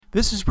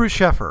This is Bruce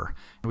Sheffer.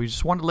 We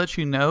just wanted to let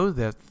you know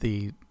that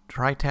the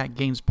TriTac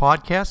Games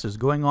podcast is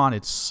going on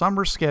its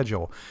summer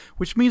schedule,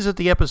 which means that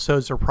the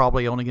episodes are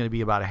probably only going to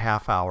be about a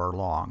half hour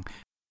long,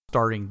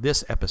 starting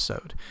this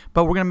episode.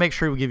 But we're going to make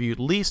sure we give you at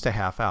least a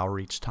half hour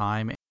each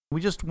time.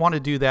 We just want to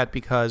do that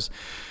because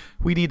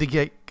we need to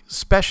get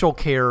special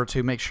care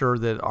to make sure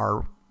that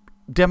our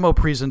demo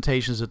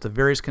presentations at the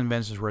various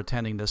conventions we're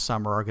attending this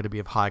summer are going to be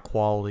of high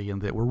quality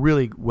and that we're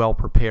really well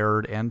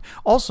prepared, and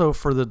also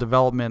for the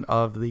development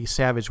of the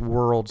Savage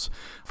Worlds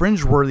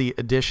Fringeworthy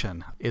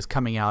edition is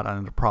coming out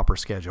on a proper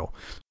schedule.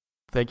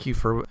 Thank you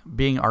for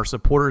being our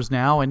supporters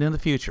now and in the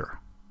future.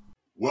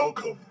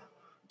 Welcome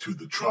to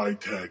the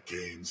TriTac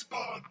Games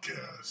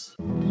podcast.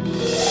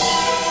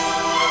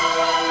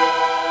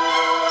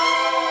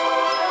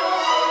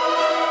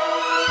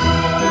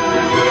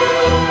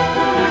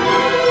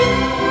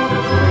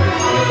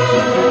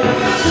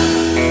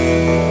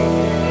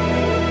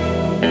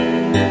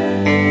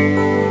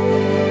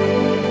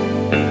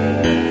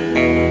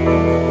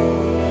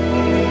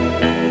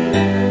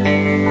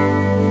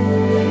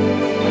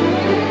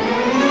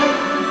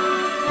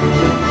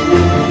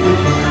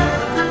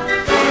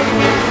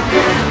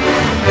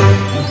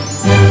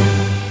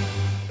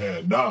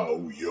 And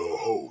now, your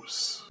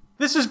hosts.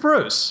 This is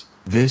Bruce.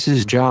 This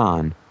is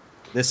John.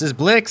 This is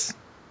Blix.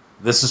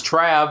 This is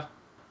Trav.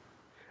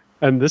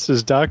 And this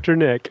is Dr.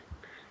 Nick.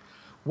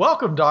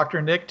 Welcome,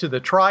 Dr. Nick, to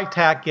the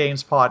TriTac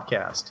Games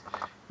podcast,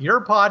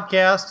 your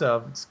podcast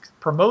of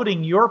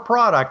promoting your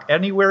product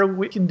anywhere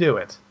we can do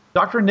it.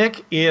 Dr.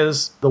 Nick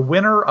is the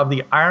winner of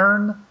the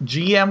Iron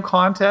GM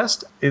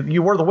contest.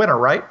 You were the winner,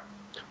 right?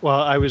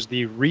 Well, I was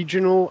the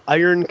regional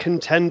Iron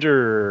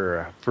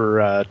contender for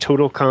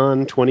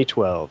TotalCon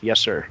 2012. Yes,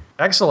 sir.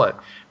 Excellent.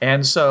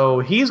 And so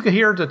he's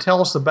here to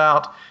tell us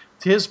about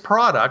his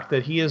product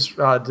that he has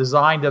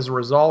designed as a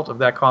result of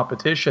that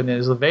competition and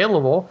is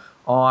available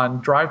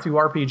on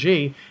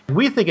DriveThruRPG.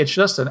 We think it's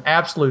just an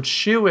absolute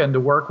shoe-in to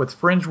work with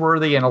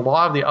Fringeworthy and a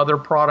lot of the other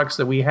products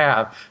that we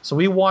have. So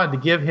we wanted to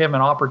give him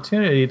an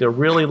opportunity to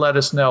really let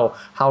us know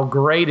how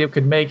great it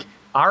could make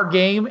our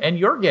game and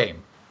your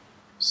game.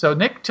 So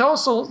Nick, tell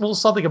us a little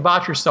something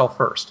about yourself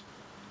first.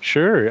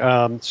 Sure.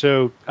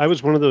 So I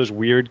was one of those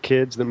weird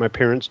kids that my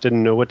parents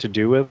didn't know what to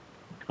do with.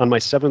 On my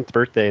 7th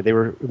birthday, they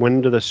went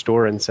into the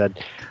store and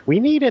said, "We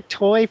need a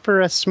toy for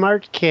a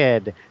smart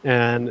kid."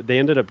 And they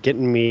ended up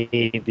getting me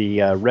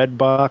the red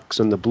box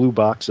and the blue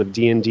box of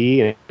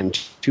D&D and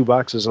 2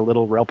 boxes of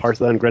little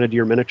Relpartha and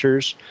Grenadier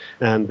miniatures.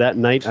 And that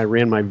night, I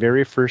ran my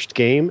very first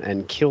game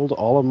and killed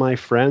all of my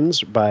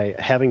friends by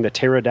having the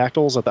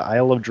pterodactyls at the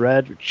Isle of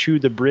Dread chew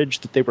the bridge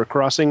that they were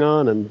crossing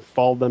on and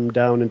fall them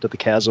down into the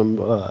chasm.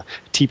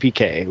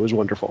 TPK. It was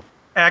wonderful.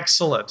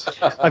 Excellent.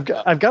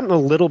 I've gotten a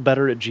little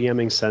better at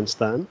GMing since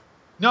then.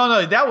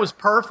 No, that was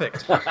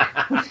perfect.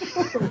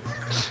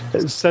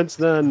 Since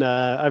then,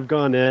 I've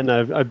gone in.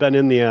 I've been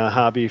in the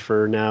hobby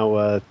for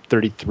now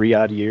 33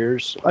 odd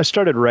years. I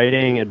started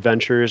writing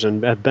adventures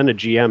and I've been a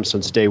GM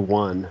since day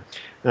one.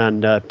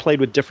 And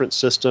played with different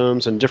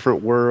systems and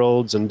different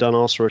worlds and done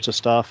all sorts of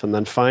stuff. And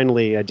then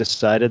finally, I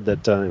decided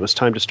that it was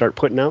time to start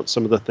putting out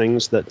some of the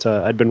things that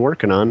I'd been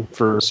working on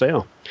for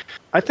sale.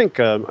 I think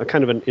a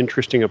kind of an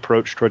interesting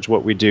approach towards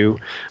what we do.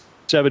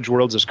 Savage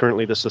Worlds is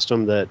currently the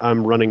system that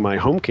I'm running my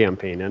home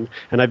campaign in,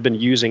 and I've been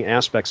using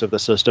aspects of the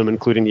system,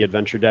 including the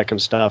adventure deck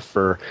and stuff,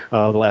 for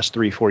the last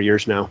 3-4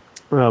 years now.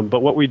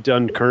 But what we've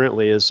done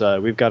currently is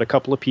we've got a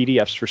couple of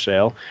PDFs for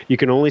sale. You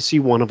can only see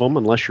one of them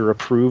unless you're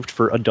approved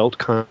for adult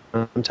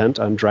content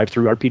on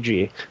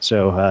DriveThruRPG.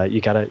 So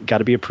you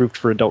gotta be approved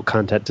for adult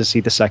content to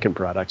see the second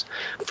product.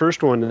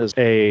 First one is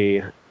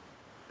a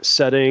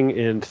setting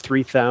in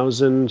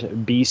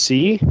 3000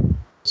 BC.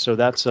 So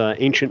that's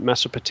ancient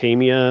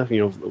Mesopotamia,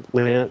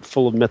 land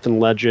full of myth and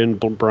legend,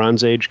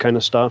 Bronze Age kind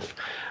of stuff.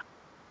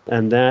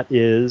 And that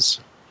is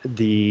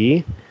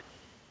the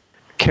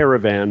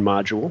Caravan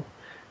module.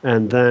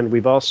 And then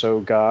we've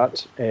also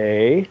got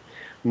a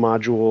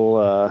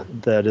module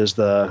that is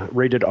the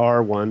rated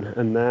R one,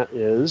 and that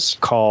is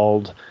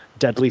called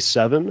Deadly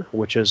Seven,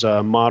 which is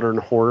a modern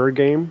horror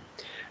game.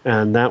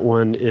 And that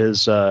one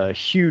is a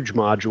huge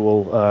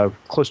module,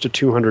 close to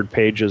 200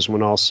 pages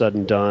when all's said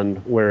and done,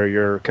 where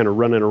you're kind of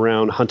running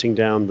around hunting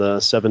down the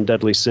 7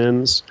 deadly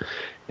sins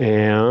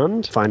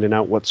and finding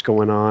out what's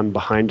going on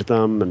behind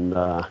them and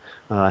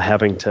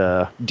having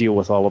to deal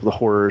with all of the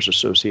horrors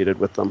associated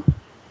with them.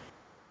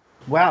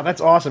 Wow,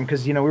 that's awesome,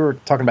 because, we were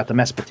talking about the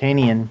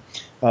Mesopotamian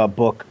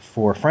book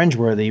for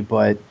Fringeworthy,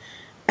 but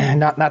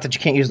not that you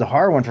can't use the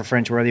horror one for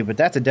Fringeworthy, but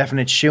that's a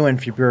definite shoo-in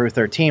for Bureau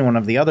 13, one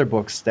of the other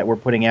books that we're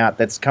putting out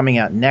that's coming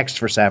out next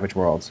for Savage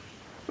Worlds.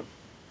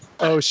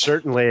 Oh,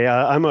 certainly.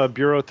 I'm a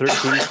Bureau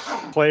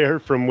 13 player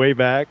from way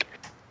back.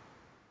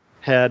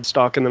 Had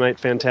Stalk in the Night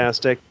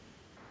Fantastic.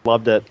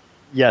 Loved it.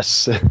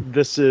 Yes,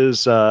 this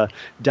is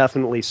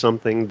definitely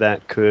something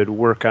that could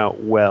work out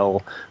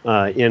well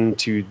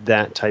into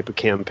that type of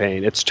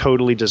campaign. It's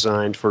totally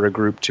designed for a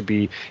group to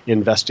be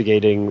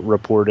investigating,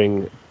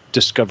 reporting,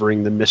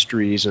 discovering the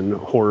mysteries and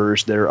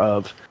horrors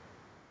thereof.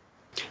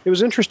 It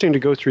was interesting to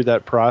go through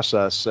that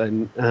process,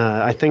 and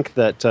I think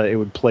that it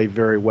would play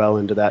very well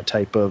into that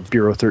type of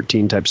Bureau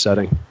 13 type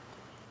setting.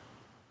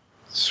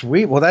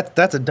 Sweet. Well,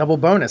 that's a double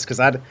bonus because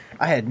I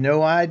had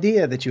no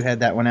idea that you had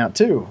that one out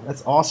too.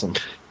 That's awesome.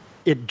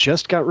 It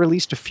just got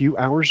released a few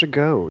hours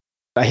ago.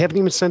 I haven't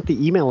even sent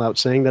the email out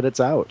saying that it's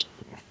out.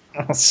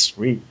 Oh,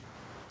 sweet.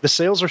 The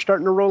sales are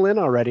starting to roll in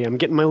already. I'm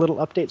getting my little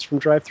updates from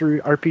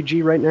Drive-Thru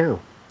RPG right now.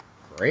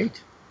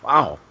 Great.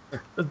 Wow.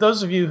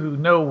 Those of you who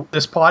know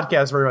this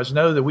podcast very much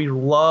know that we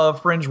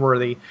love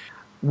Fringeworthy.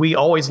 We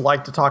always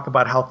like to talk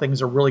about how things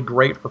are really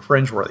great for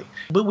Fringeworthy.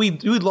 But we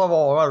do love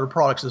all our other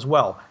products as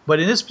well. But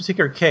in this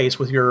particular case,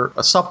 with your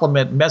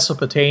supplement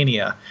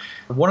Mesopotamia,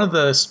 one of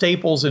the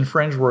staples in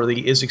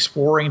Fringeworthy is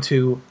exploring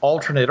to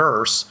alternate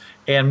Earths.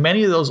 And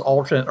many of those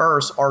alternate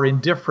Earths are in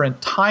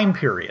different time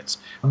periods,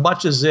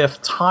 much as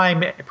if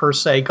time per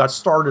se got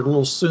started a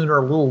little sooner,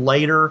 a little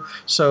later.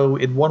 So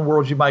in one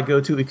world you might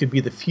go to, it could be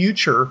the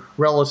future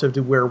relative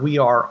to where we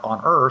are on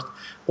Earth,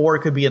 or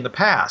it could be in the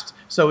past.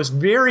 So it's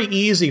very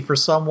easy for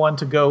someone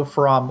to go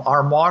from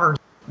our modern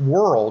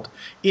world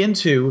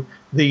into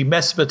the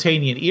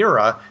Mesopotamian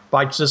era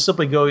by just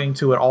simply going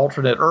to an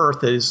alternate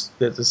Earth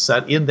that is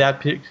set in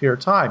that particular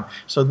time.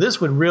 So this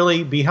would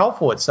really be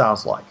helpful, it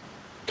sounds like.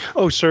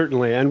 Oh,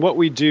 certainly. And what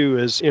we do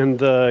is in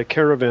the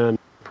Caravan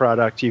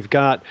product, you've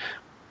got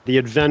the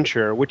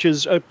adventure, which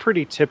is a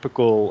pretty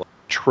typical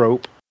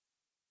trope.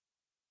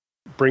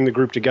 Bring the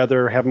group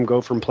together, have them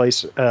go from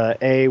place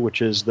A,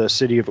 which is the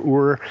city of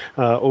Ur,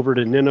 over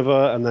to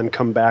Nineveh, and then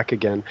come back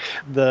again.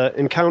 The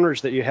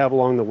encounters that you have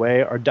along the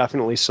way are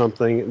definitely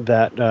something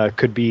that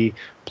could be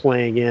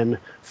playing in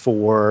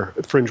for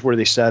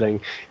Fringeworthy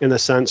setting, in the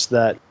sense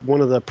that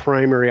one of the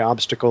primary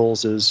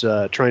obstacles is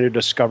trying to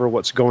discover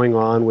what's going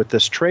on with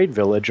this trade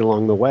village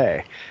along the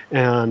way.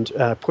 And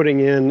putting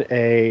in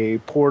a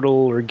portal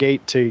or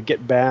gate to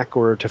get back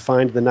or to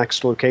find the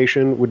next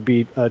location would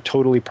be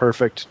totally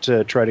perfect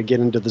to try to get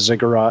into the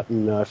ziggurat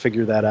and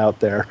figure that out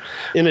there.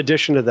 In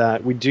addition to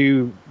that, we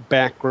do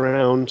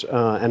background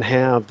and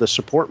have the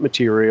support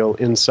material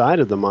inside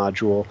of the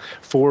module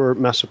for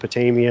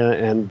Mesopotamia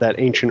and that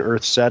ancient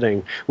Earth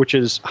setting, which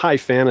is high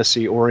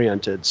fantasy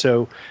oriented.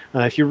 So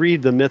if you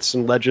read the myths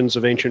and legends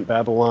of ancient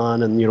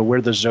Babylon and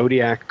where the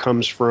zodiac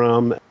comes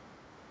from,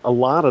 a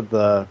lot of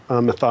the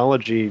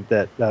mythology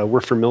that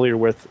we're familiar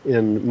with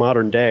in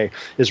modern day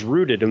is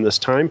rooted in this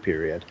time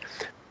period.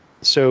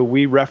 So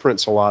we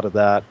reference a lot of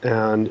that,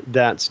 and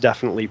that's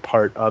definitely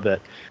part of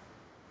it.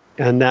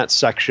 And that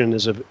section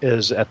is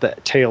at the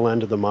tail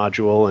end of the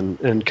module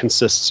and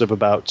consists of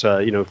about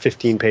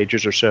 15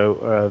 pages or so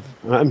of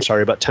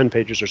about 10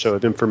 pages or so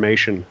of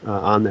information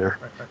on there.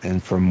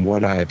 And from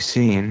what I've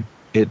seen,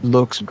 it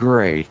looks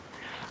great.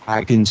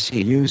 I can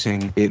see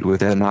using it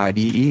with an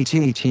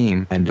IDET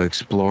team and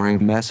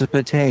exploring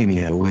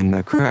Mesopotamia when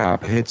the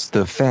crap hits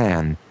the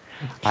fan.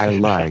 I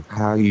like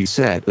how you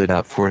set it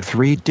up for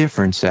 3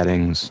 different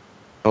settings: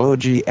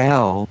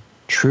 OGL,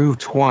 True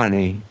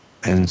 20,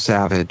 and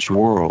Savage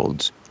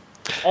Worlds.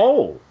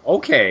 Oh,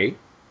 okay.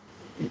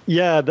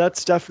 Yeah,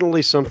 that's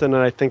definitely something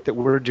that I think that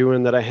we're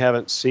doing that I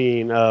haven't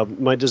seen.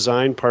 My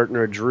design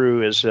partner,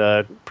 Drew, is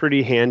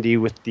pretty handy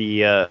with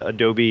the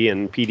Adobe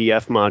and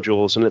PDF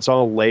modules, and it's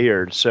all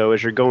layered. So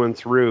as you're going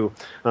through,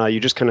 you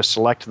just kind of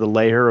select the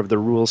layer of the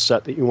rule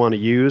set that you want to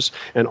use,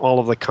 and all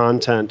of the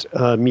content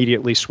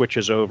immediately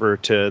switches over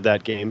to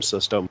that game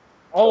system.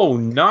 Oh,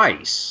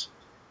 nice.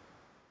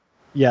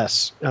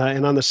 Yes,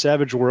 and on the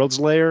Savage Worlds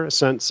layer,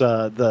 since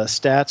the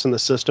stats in the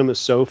system is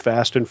so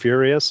fast and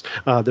furious,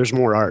 there's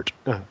more art.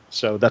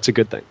 So that's a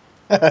good thing.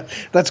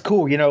 That's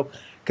cool,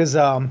 because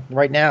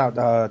right now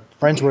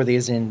Fringeworthy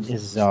is in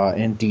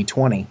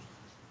D20,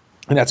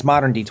 and that's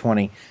modern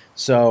D20.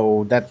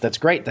 So that's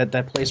great.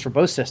 That plays for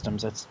both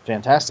systems. That's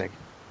fantastic.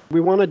 We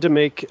wanted to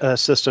make a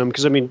system,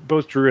 because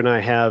both Drew and I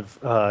have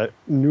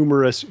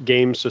numerous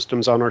game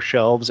systems on our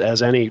shelves,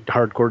 as any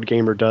hardcore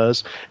gamer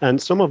does,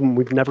 and some of them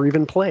we've never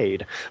even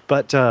played.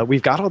 But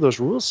we've got all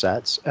those rule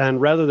sets, and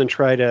rather than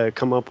try to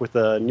come up with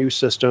a new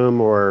system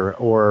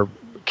or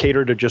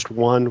cater to just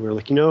one, we're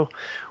like,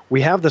 we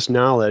have this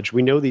knowledge,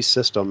 we know these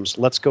systems,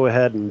 let's go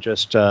ahead and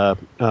just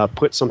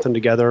put something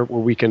together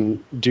where we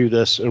can do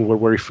this and where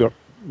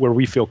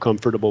we feel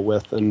comfortable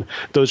with, and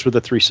those were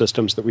the 3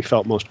 systems that we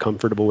felt most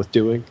comfortable with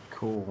doing.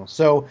 Cool.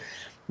 So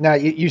now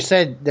you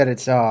said that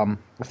it's a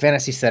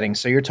fantasy setting,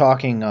 so you're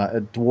talking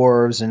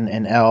dwarves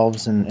and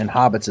elves and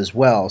hobbits as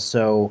well.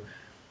 So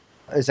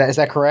is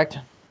that correct?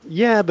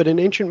 Yeah, but in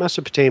ancient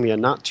Mesopotamia,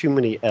 not too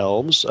many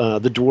elves.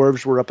 The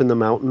dwarves were up in the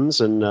mountains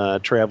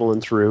and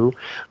traveling through.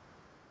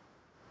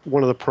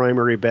 One of the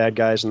primary bad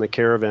guys in the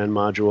Caravan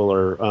module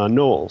are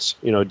gnolls,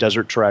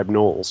 desert tribe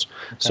gnolls.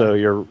 Okay. So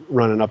you're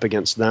running up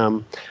against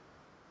them.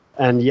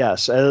 And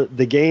yes,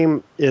 the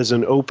game is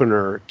an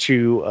opener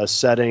to a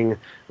setting,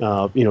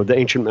 the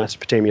ancient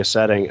Mesopotamia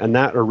setting, and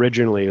that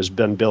originally has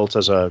been built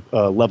as a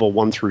level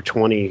 1 through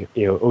 20,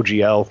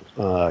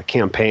 OGL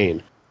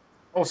campaign.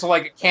 Oh, so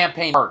like a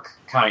campaign arc,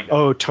 kind of.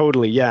 Oh,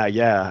 totally,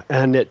 yeah.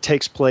 And it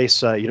takes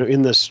place,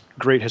 in this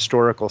great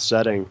historical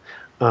setting.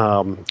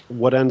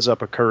 what ends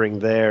up occurring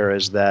there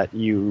is that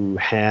you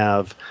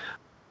have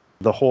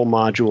the whole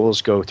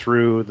modules go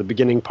through. The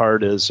beginning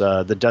part is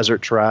the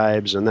desert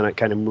tribes, and then it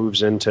kind of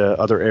moves into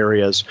other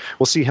areas.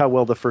 We'll see how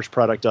well the first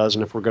product does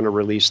and if we're going to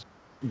release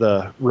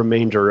the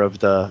remainder of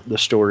the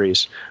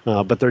stories.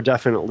 But they're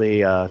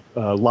definitely a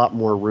lot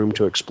more room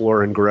to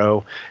explore and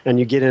grow. And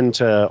you get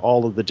into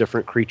all of the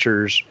different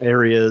creatures,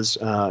 areas,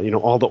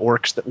 all the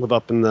orcs that live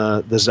up in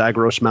the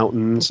Zagros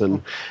Mountains,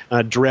 and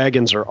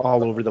dragons are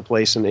all over the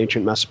place in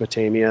ancient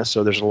Mesopotamia.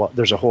 So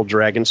there's a whole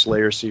Dragon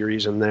Slayer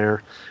series in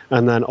there.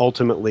 And then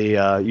ultimately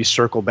you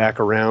circle back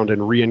around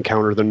and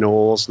re-encounter the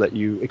gnolls that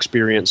you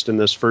experienced in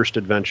this first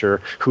adventure,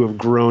 who have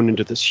grown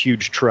into this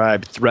huge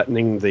tribe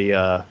threatening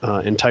the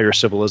entire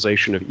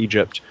civilization of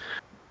Egypt,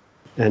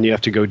 and you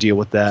have to go deal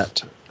with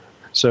that.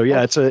 So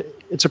yeah, it's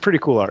a pretty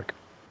cool arc.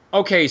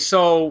 Okay,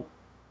 so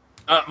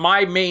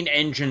my main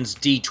engine's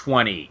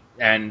D20,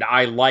 and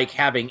I like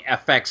having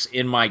FX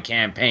in my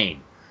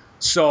campaign.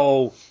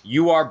 So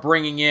you are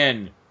bringing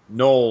in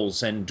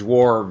gnolls and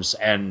dwarves,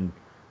 and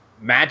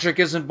magic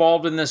is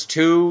involved in this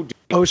too?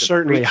 Oh,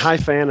 certainly. High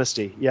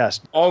fantasy, yes.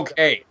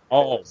 Okay.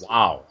 Oh,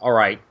 wow. All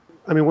right.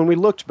 I mean, when we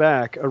looked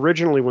back,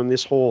 originally when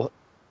this whole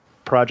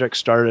project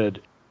started,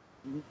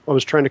 I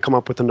was trying to come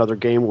up with another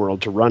game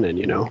world to run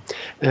in,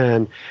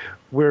 and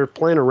we're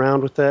playing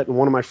around with it. And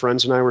one of my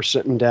friends and I were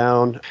sitting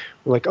down.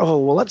 We're like, oh,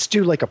 well, let's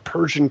do like a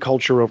Persian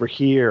culture over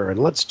here, and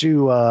let's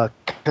do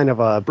kind of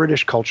a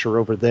British culture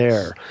over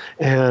there,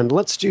 and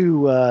let's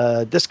do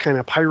this kind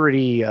of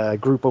piratey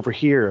group over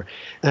here.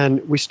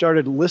 And we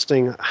started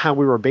listing how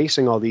we were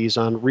basing all these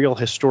on real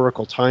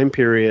historical time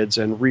periods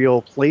and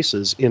real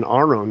places in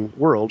our own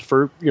world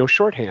for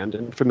shorthand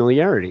and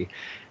familiarity.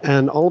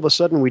 And all of a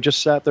sudden, we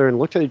just sat there and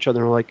looked at each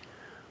other and were like,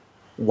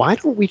 why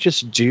don't we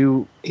just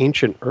do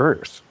ancient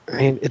Earth? I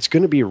mean, it's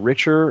going to be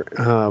richer,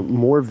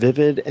 more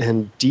vivid,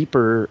 and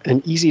deeper,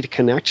 and easy to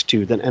connect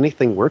to than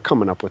anything we're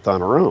coming up with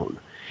on our own.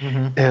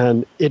 Mm-hmm.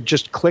 And it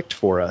just clicked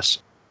for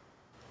us.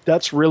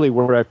 That's really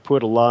where I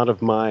put a lot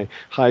of my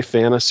high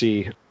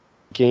fantasy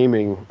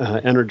gaming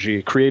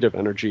energy, creative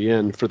energy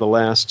in for the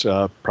last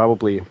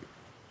probably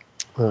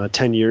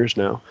 10 years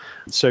now.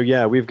 So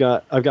yeah,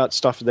 I've got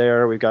stuff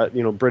there. We've got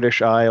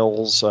British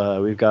Isles.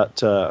 We've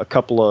got a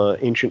couple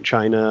of ancient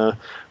China.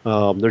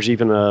 There's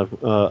even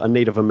a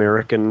Native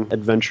American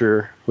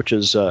adventure, which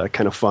is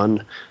kind of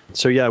fun.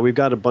 So yeah, we've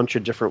got a bunch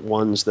of different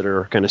ones that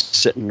are kind of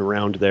sitting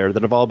around there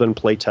that have all been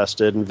play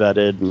tested and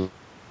vetted, and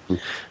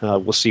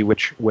we'll see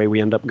which way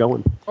we end up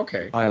going.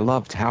 Okay. I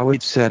loved how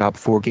it's set up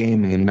for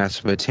gaming in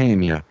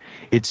Mesopotamia.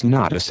 It's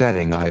not a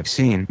setting I've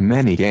seen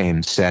many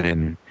games set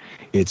in.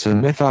 It's a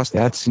mythos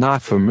that's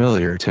not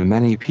familiar to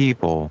many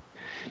people.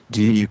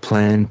 Do you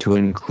plan to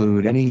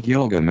include any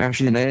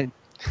Gilgamesh in it?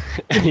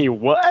 Any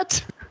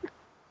what?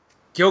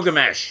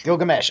 Gilgamesh.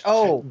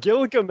 Oh.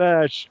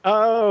 Gilgamesh.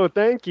 Oh,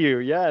 thank you.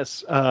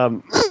 Yes.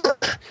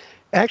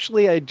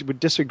 Actually, I would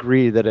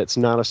disagree that it's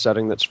not a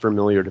setting that's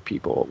familiar to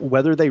people.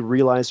 Whether they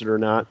realize it or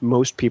not,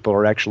 most people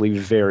are actually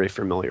very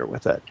familiar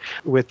with it.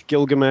 With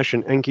Gilgamesh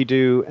and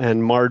Enkidu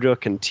and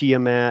Marduk and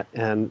Tiamat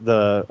and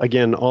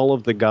all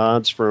of the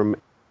gods from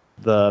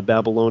the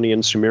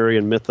Babylonian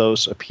Sumerian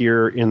mythos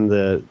appear in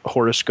the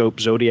horoscope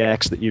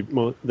zodiacs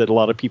that a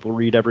lot of people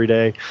read every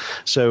day.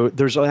 So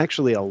there's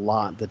actually a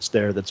lot that's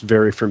there that's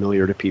very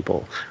familiar to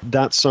people.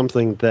 That's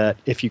something that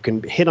if you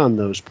can hit on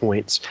those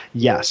points,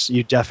 yes,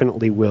 you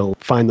definitely will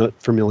find the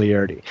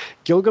familiarity.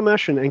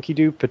 Gilgamesh and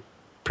Enkidu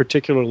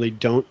particularly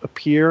don't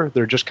appear.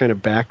 They're just kind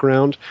of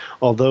background,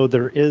 although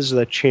there is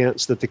a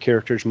chance that the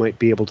characters might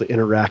be able to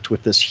interact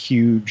with this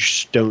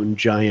huge stone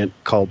giant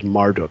called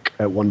Marduk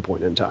at one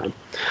point in time.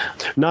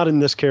 Not in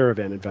this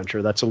caravan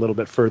adventure. That's a little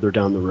bit further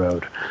down the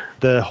road.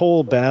 The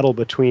whole battle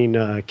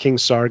between King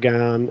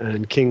Sargon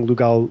and King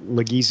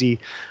Lugal-Lagizi,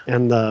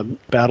 and the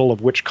battle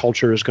of which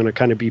culture is going to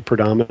kind of be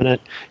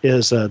predominant,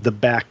 is the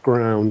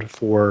background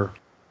for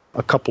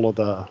a couple of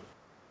the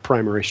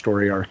primary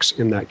story arcs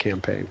in that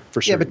campaign,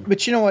 for sure. Yeah,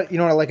 but you know what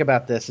I like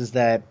about this is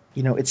that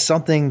it's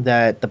something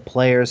that the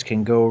players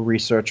can go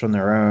research on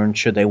their own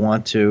should they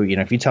want to.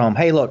 If you tell them,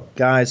 hey, look,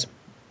 guys,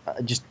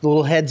 just a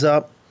little heads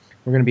up,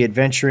 we're going to be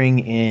adventuring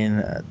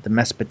in the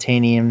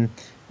Mesopotamian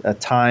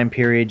time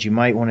period. You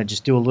might want to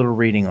just do a little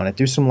reading on it,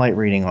 do some light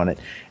reading on it,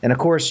 and of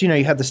course,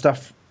 you have the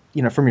stuff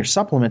from your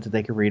supplement that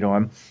they could read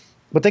on,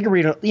 but they could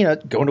read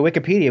go into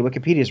Wikipedia.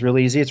 Wikipedia is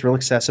really easy; it's real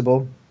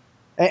accessible.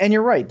 And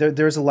you're right.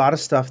 There's a lot of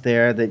stuff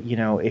there that,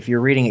 if you're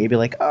reading it, you'd be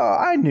like, oh,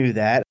 I knew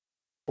that.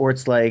 Or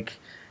it's like,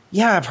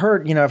 yeah, I've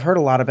heard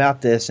a lot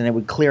about this, and it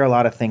would clear a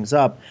lot of things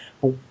up.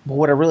 But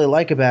what I really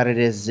like about it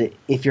is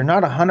if you're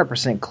not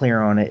 100%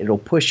 clear on it, it'll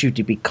push you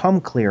to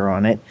become clear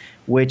on it,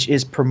 which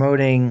is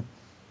promoting,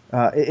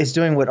 is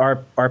doing what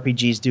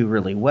RPGs do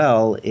really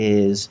well,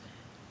 is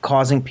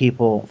forcing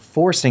people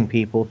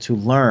to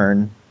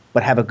learn,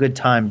 but have a good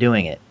time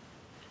doing it.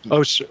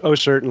 Oh,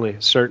 certainly.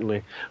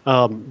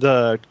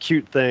 The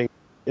cute thing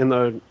in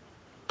the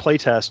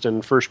playtest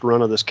and first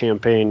run of this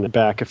campaign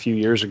back a few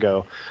years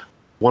ago,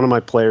 One of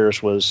my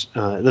players was,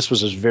 this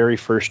was his very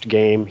first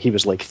game. He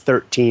was like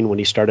 13 when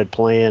he started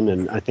playing,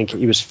 and I think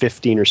he was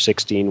 15 or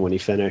 16 when we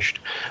finished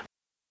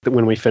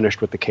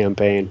with the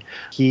campaign.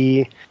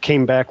 He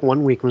came back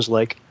one week and was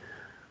like,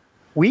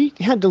 we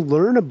had to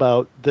learn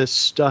about this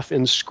stuff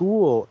in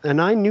school, and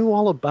I knew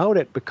all about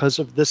it because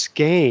of this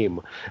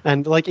game.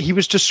 And like, he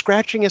was just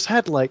scratching his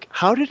head like,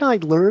 how did I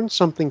learn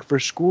something for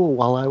school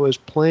while I was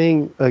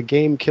playing a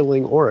game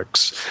killing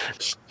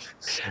orcs?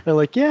 And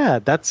like, yeah,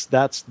 that's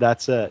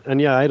it.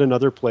 And yeah, I had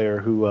another player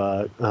who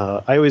I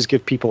always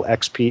give people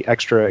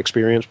extra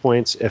experience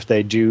points if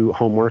they do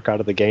homework out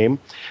of the game.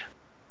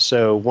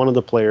 So one of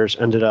the players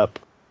ended up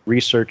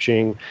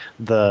researching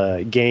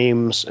the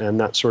games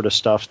and that sort of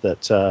stuff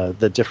that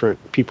the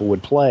different people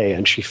would play,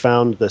 and she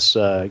found this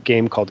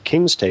game called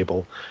King's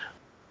Table,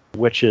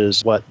 which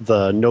is what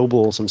the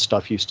nobles and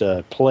stuff used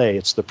to play.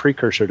 It's the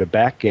precursor to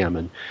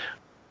backgammon,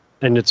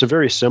 and it's a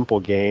very simple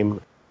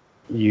game.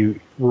 You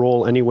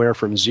roll anywhere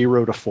from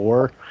 0 to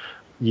 4.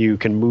 You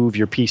can move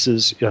your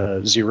pieces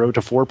 0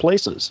 to 4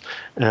 places.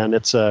 And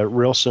it's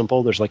real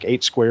simple. There's like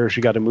 8 squares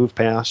you got to move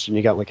past, and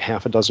you got like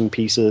half a dozen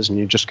pieces, and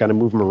you just got to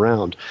move them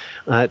around.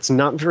 It's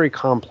not very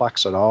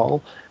complex at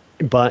all,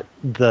 but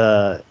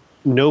the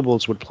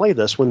nobles would play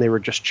this when they were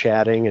just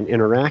chatting and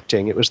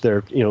interacting. It was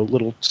their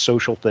little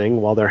social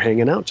thing while they're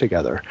hanging out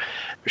together.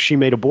 She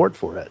made a board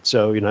for it.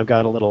 So, I've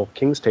got a little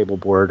King's Table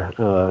board,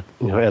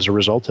 as a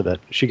result of it.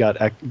 She got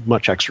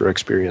much extra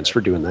experience for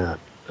doing that.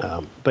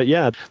 But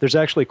yeah, there's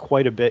actually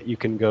quite a bit you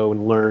can go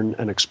and learn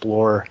and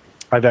explore.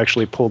 I've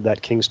actually pulled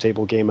that King's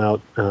Table game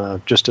out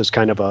just as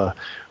kind of a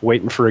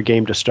waiting for a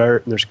game to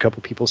start. And there's a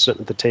couple people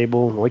sitting at the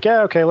table. And I'm like,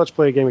 yeah, okay, let's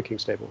play a game of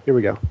King's Table. Here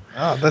we go.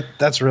 Oh,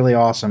 that's really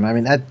awesome. I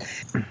mean,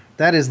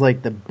 that is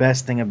like the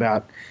best thing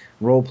about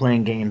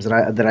role-playing games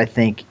that I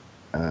think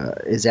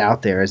is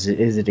out there. Is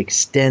it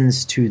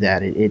extends to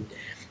that.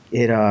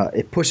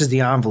 It pushes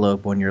the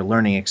envelope on your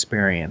learning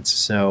experience.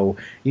 So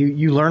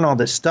you learn all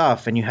this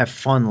stuff and you have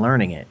fun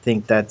learning it. I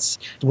think that's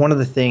one of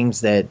the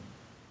things that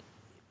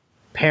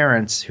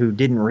parents who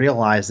didn't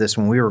realize this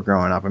when we were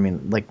growing up. I mean,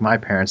 like my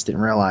parents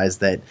didn't realize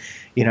that,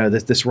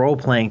 this role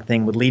playing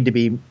thing would lead to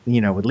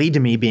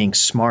me being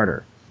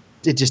smarter.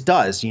 It just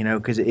does,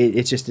 because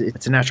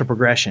it's a natural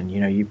progression.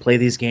 You play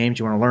these games,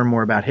 you want to learn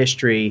more about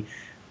history.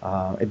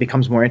 It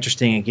becomes more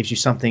interesting. It gives you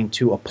something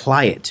to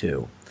apply it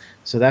to.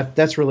 So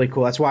that's really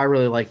cool. That's why I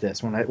really like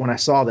this. When I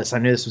saw this, I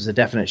knew this was a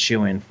definite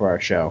shoe-in for our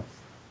show.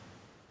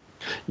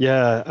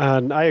 Yeah,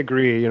 and I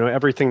agree.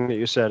 Everything that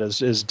you said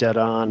is dead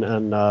on.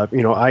 And,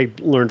 I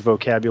learned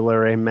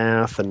vocabulary,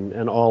 math,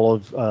 and all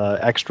of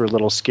extra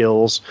little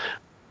skills,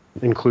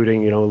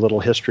 including, a little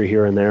history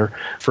here and there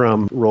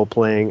from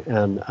role-playing.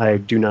 And I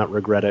do not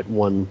regret it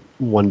one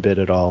bit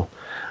at all.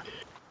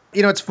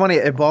 It's funny.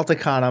 At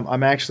Balticon,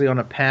 I'm actually on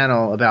a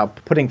panel about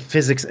putting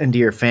physics into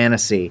your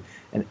fantasy.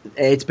 And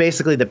it's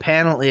basically, the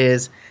panel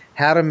is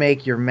how to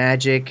make your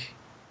magic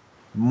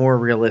more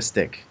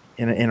realistic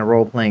in a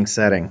role-playing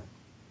setting.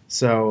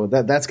 So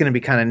that's going to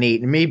be kind of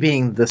neat. And me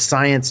being the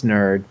science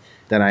nerd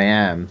that I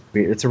am,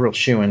 it's a real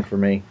shoo-in for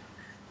me.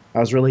 I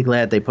was really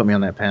glad they put me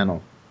on that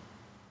panel.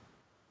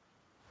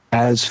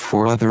 As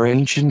for other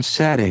ancient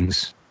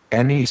settings,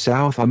 any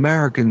South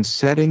American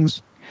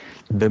settings,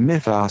 the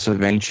mythos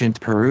of ancient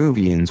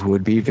Peruvians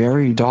would be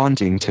very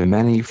daunting to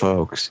many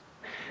folks.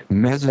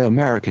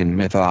 Mesoamerican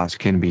mythos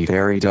can be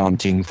very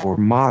daunting for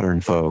modern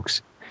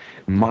folks.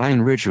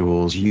 Mine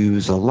rituals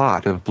use a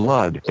lot of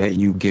blood that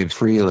you give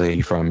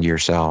freely from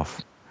yourself.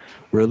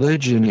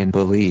 Religion and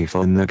belief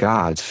in the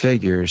gods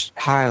figures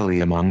highly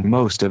among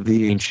most of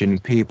the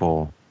ancient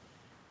people.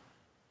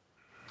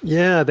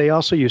 Yeah, they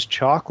also use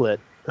chocolate,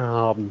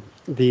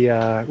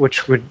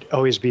 which would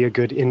always be a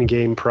good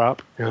in-game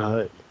prop.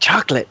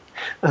 Chocolate!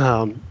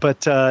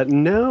 But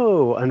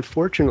no,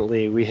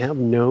 unfortunately, we have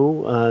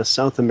no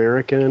South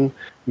American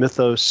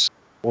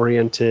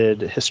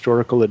mythos-oriented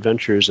historical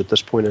adventures at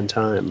this point in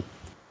time.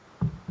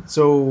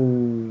 So,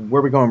 where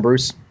are we going,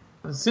 Bruce?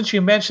 Since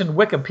you mentioned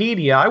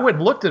Wikipedia, I went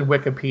and looked at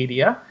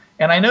Wikipedia,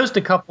 and I noticed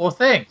a couple of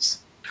things.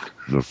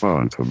 The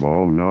font of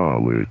all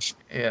knowledge.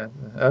 Yeah,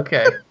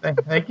 okay.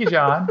 Thank you,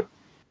 John.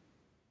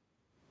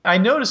 I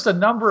noticed a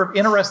number of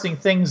interesting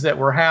things that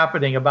were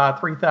happening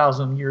about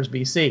 3,000 years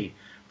BC.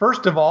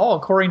 First of all,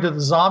 according to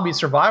the Zombie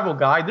Survival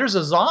Guide, there's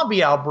a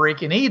zombie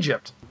outbreak in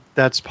Egypt.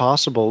 That's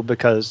possible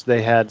because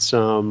they had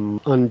some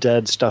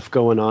undead stuff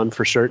going on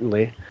for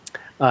certainly.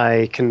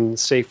 I can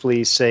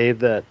safely say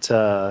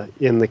that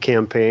in the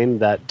campaign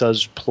that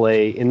does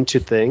play into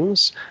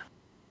things.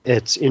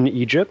 It's in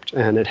Egypt,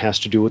 and it has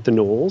to do with the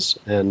gnolls.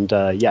 And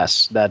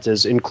yes, that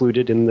is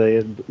included in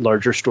the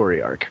larger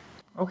story arc.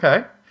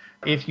 Okay.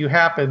 If you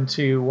happen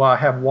to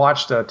have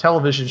watched a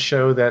television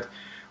show that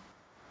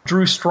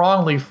drew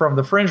strongly from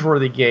the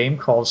Fringeworthy game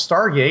called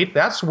Stargate,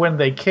 that's when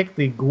they kicked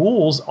the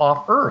ghouls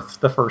off Earth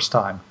the first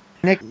time.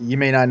 Nick, you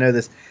may not know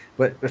this,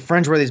 but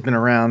Fringeworthy's been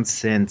around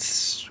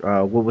since,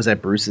 what was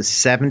that, Bruce's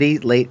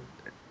 70s, late?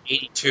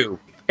 82.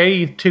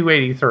 82,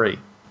 83.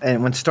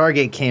 And when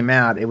Stargate came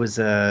out, it was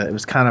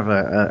kind of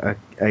a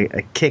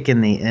kick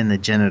in the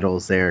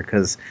genitals there,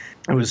 because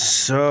it was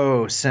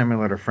so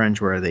similar to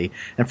Fringeworthy,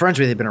 and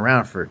Fringeworthy had been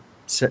around for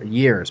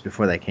years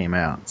before that came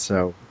out.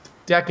 So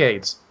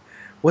Decades.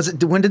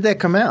 when did that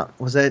come out?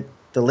 Was that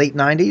the late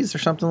 90s or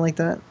something like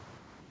that?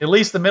 At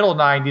least the middle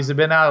 90s. Had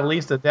been out at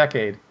least a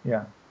decade.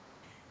 Yeah.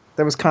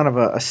 That was kind of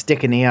a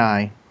stick in the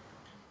eye.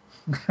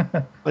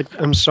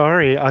 I'm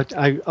sorry.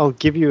 I'll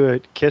give you a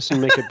kiss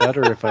and make it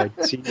better if I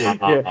see you.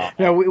 Yeah.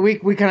 No,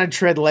 we kind of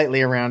tread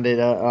lightly around it.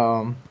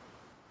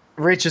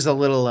 Rich is a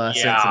little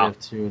sensitive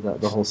to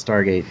the whole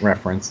Stargate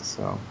reference.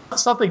 So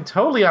Something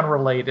totally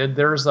unrelated.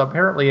 There's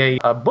apparently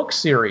a book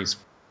series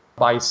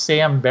by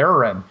Sam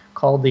Barron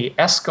called the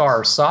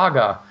Eskar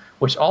Saga,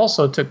 which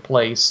also took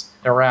place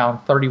around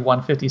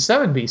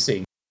 3157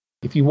 BC.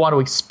 If you want to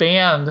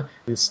expand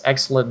this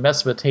excellent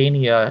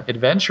Mesopotamia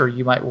adventure,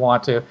 you might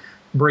want to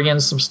bring in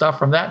some stuff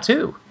from that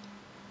too.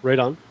 Right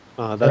on.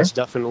 That's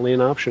definitely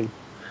an option.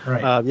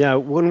 Right. Yeah,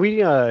 when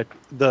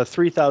the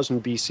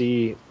 3000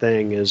 BC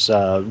thing is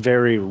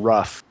very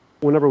rough.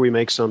 Whenever we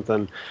make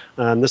something,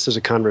 and this is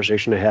a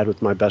conversation I had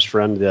with my best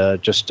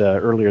friend just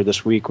earlier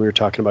this week, we were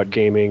talking about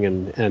gaming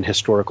and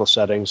historical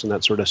settings and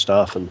that sort of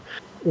stuff. And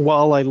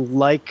while I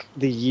like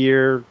the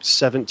year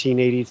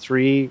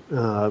 1783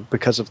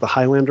 because of the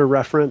Highlander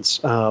reference,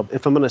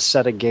 if I'm going to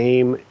set a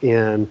game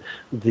in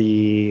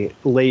the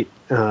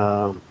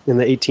in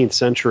the 18th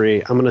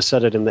century, I'm going to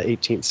set it in the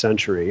 18th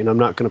century, and I'm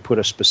not going to put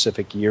a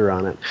specific year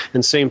on it.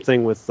 And same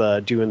thing with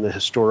doing the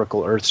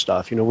historical Earth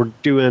stuff. We're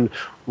doing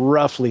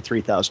roughly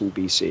 3000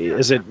 BC.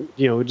 Is it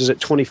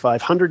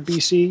 2500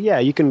 BC? Yeah,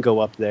 you can go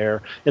up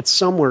there. It's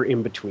somewhere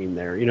in between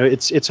there.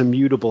 It's a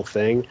mutable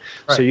thing,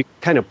 right. So you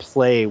kind of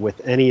play with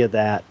any of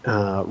that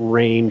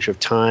range of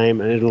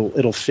time, and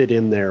it'll fit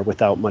in there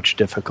without much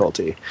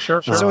difficulty.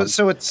 Sure.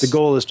 So it's the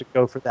goal is to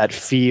go for that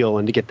feel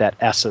and to get that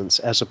essence,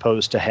 as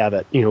opposed to have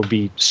it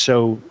be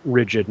so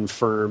rigid and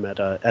firm at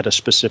a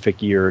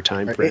specific year or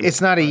time frame.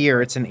 It's not a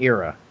year; it's an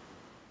era.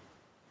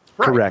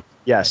 Right. Correct.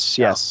 Yes.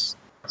 Yeah.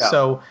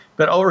 So,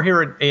 but over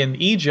here in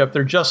Egypt,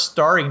 they're just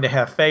starting to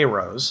have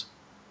pharaohs.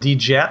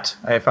 Djet,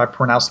 if I'm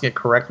pronouncing it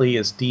correctly,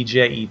 is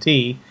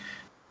D-J-E-T.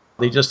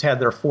 They just had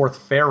their fourth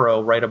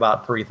pharaoh right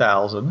about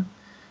 3000.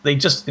 They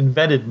just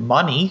invented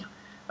money.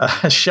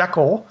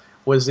 Shekel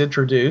was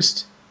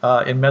introduced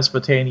in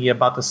Mesopotamia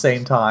about the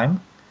same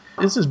time.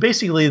 This is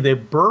basically the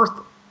birth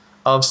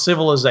of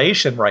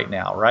civilization right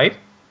now, right?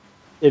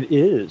 It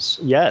is,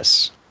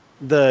 yes.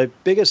 The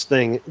biggest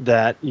thing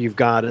that you've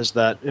got is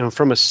that,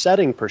 from a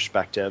setting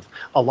perspective,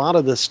 a lot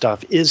of this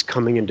stuff is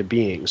coming into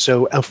being.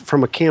 So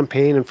from a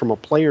campaign and from a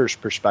player's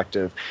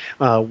perspective,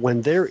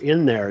 when they're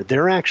in there,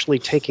 they're actually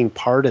taking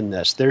part in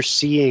this. They're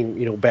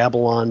seeing,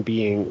 Babylon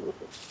being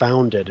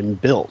founded and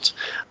built.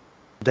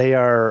 They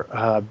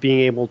are being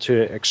able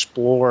to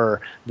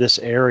explore this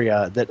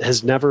area that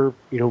has never,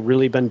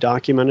 really been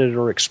documented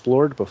or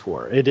explored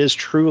before. It is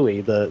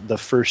truly the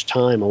first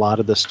time a lot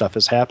of this stuff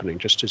is happening,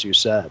 just as you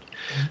said.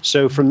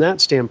 So from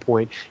that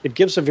standpoint, it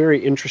gives a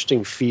very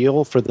interesting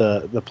feel for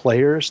the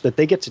players that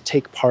they get to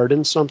take part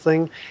in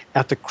something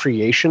at the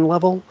creation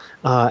level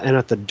and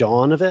at the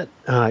dawn of it.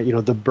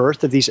 The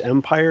birth of these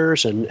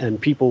empires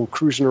and people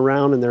cruising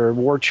around in their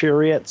war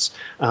chariots,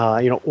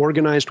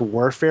 organized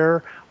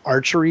warfare.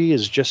 Archery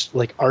is just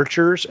like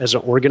archers as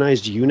an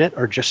organized unit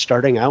are just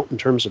starting out in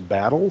terms of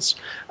battles.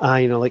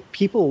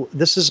 People,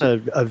 this is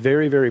a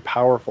very, very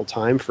powerful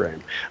time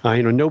frame.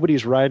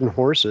 Nobody's riding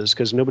horses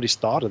because nobody's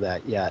thought of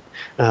that yet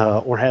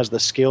or has the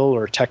skill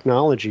or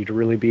technology to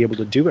really be able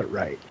to do it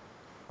right.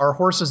 Are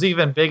horses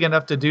even big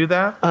enough to do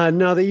that?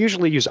 No, they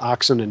usually use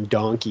oxen and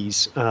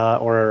donkeys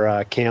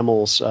or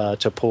camels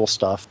to pull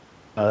stuff.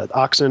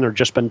 Oxen are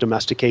just been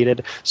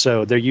domesticated,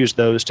 so they use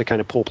those to kind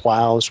of pull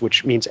plows,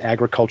 which means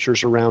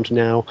agriculture's around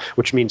now,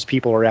 which means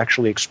people are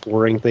actually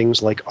exploring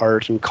things like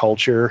art and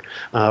culture.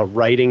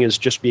 Writing is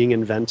just being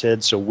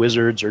invented, so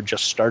wizards are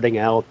just starting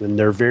out, and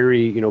they're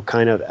very,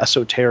 kind of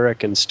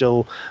esoteric and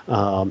still,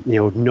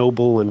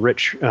 noble and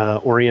rich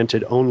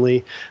oriented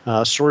only.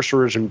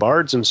 Sorcerers and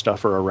bards and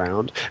stuff are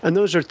around, and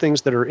those are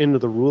things that are into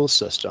the rule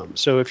system.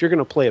 So if you're going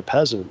to play a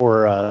peasant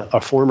or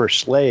a former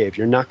slave,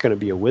 you're not going to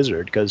be a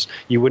wizard because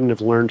you wouldn't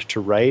have learned to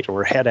write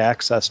or had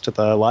access to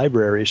the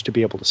libraries to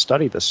be able to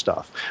study this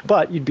stuff.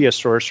 But you'd be a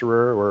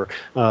sorcerer or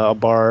a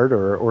bard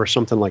or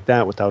something like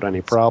that without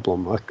any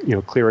problem.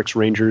 Clerics,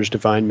 rangers,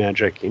 divine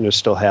magic,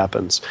 still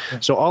happens.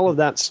 So all of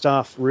that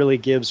stuff really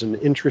gives an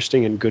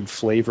interesting and good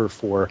flavor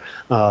for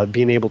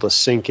being able to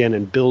sink in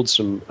and build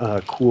some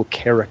cool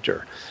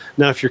character.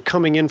 Now, if you're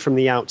coming in from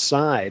the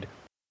outside,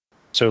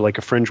 so like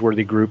a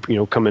Fringeworthy group,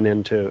 coming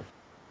into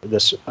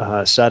this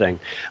setting,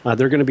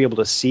 they're going to be able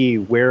to see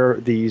where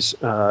these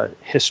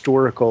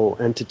historical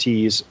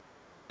entities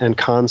and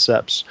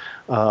concepts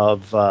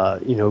of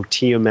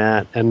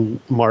Tiamat and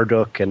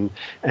Marduk and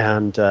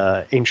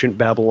ancient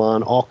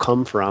Babylon all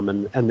come from,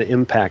 and the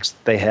impacts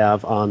that they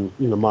have on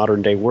the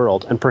modern day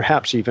world, and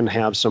perhaps even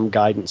have some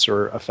guidance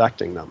or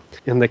affecting them.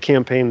 In the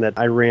campaign that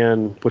I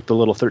ran with the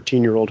little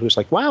 13-year-old who was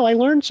like, "Wow, I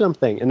learned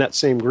something," in that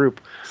same group,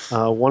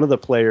 one of the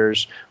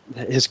players,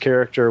 his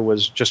character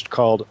was just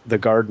called the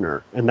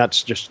Gardener, and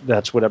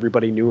that's what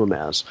everybody knew him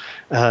as.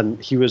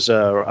 And he was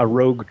a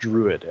rogue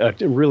druid, a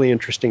really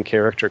interesting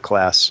character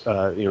class,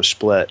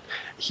 split.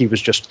 He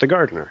was just the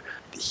Gardener.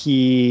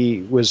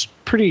 He was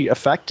pretty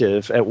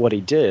effective at what he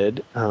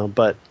did,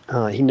 but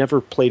he never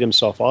played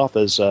himself off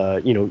as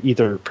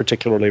either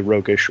particularly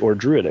roguish or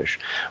druidish.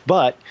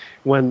 But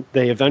when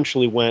they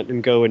eventually went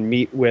and go and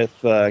meet with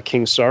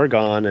King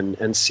Sargon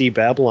and see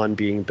Babylon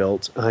being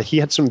built, he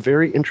had some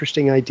very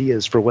interesting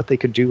ideas for what they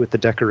could do with the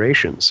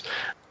decorations.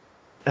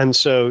 And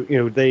so,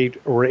 they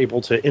were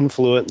able to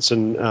influence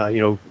and,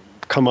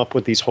 come up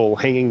with these whole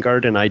hanging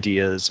garden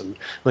ideas, and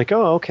like,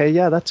 oh, okay,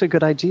 yeah, that's a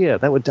good idea.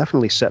 That would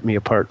definitely set me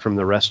apart from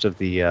the rest of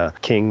the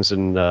kings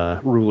and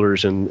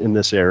rulers in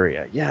this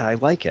area. Yeah, I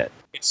like it.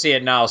 You can see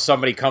it now.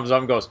 Somebody comes up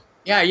and goes,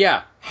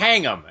 yeah,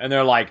 hang them. And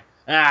they're like,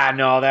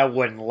 no, that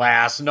wouldn't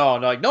last. No,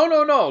 like,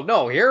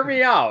 no, hear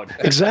me out.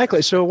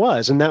 Exactly. So it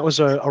was. And that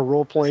was a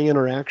role-playing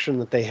interaction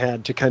that they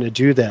had to kind of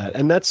do that.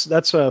 And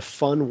that's a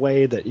fun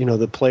way that,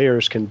 the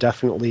players can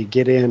definitely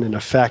get in and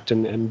affect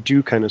and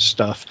do kind of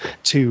stuff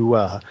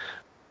to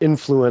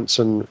influence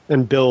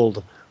and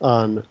build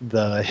on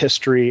the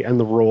history and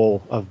the role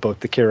of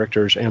both the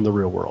characters and the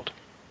real world.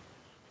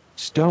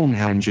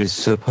 Stonehenge is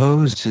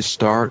supposed to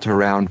start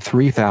around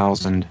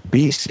 3000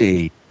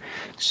 BC,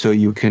 so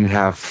you can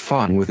have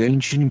fun with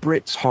ancient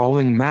Brits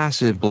hauling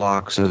massive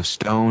blocks of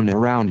stone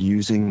around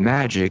using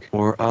magic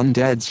or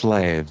undead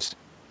slaves.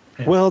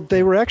 Well,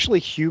 they were actually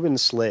human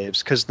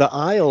slaves, because the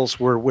Isles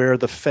were where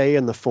the Fae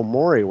and the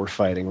Fomori were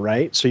fighting,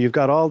 right? So you've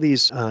got all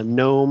these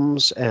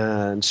gnomes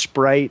and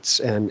sprites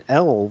and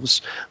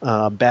elves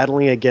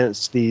battling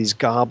against these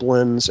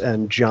goblins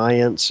and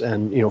giants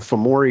and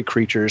Fomori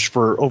creatures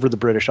over the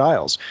British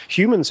Isles.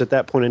 Humans at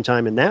that point in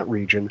time in that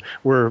region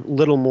were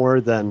little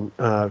more than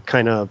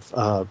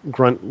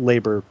grunt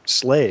labor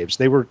slaves.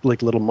 They were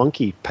like little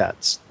monkey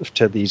pets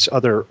to these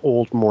other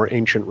old, more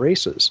ancient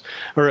races,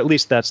 or at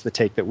least that's the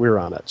take that we're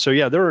on it. So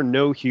yeah, there are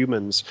no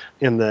humans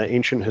in the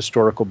ancient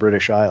historical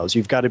British Isles.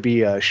 You've got to be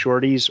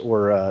shorties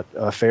or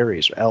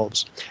fairies, or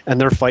elves,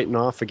 and they're fighting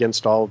off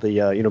against all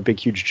the big,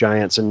 huge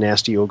giants and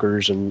nasty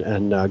ogres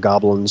and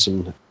goblins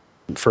and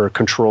for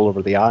control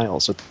over the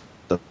Isles at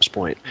this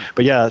point.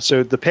 But yeah,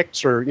 so the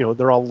Picts are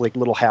they're all like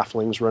little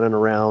halflings running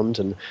around,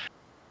 and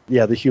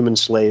yeah, the human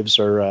slaves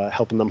are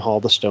helping them haul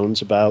the stones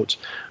about,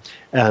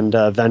 and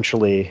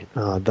eventually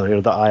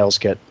the Isles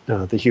get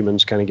the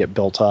humans kind of get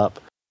built up.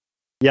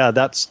 Yeah,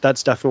 that's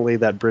definitely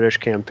that British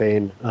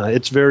campaign.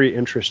 It's very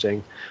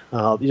interesting,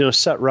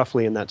 set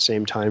roughly in that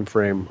same time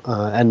frame.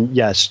 And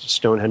yes,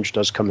 Stonehenge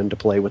does come into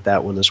play with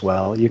that one as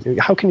well.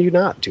 How can you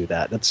not do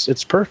that?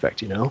 It's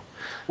perfect,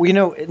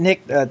 Well,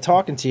 Nick,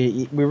 talking to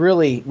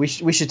you,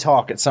 we should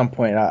talk at some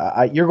point.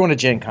 You're going to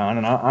Gen Con,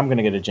 and I'm going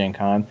to go to Gen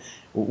Con.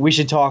 We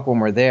should talk when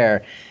we're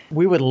there.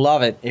 We would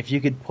love it if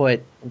you could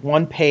put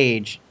one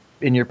page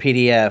in your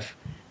PDF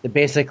that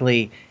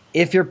basically,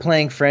 if you're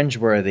playing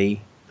Fringeworthy,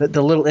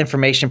 the little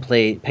information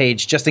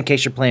page, just in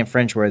case you're playing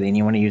Fringeworthy and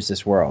you want to use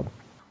this world.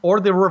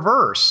 Or the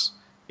reverse.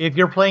 If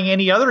you're playing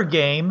any other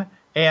game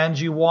and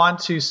you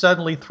want to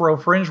suddenly throw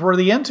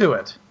Fringeworthy into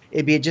it.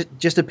 It'd be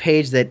just a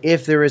page that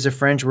if there is a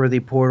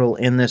Fringeworthy portal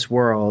in this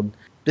world,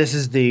 this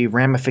is the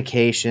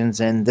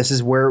ramifications, and this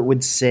is where it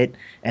would sit,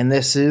 and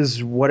this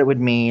is what it would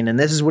mean, and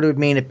this is what it would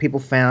mean if people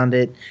found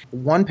it.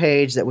 One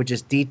page that would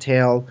just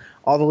detail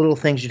all the little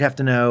things you'd have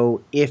to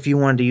know if you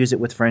wanted to use it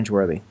with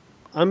Fringeworthy.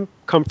 I'm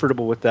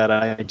comfortable with that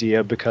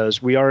idea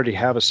because we already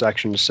have a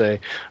section to say,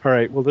 all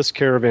right, well, this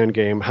caravan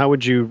game, how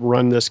would you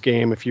run this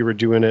game if you were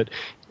doing it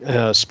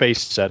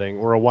space setting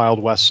or a Wild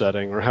West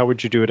setting, or how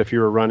would you do it if you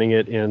were running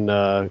it in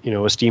a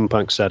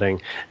steampunk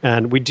setting?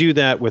 And we do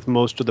that with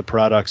most of the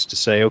products to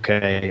say,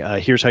 okay,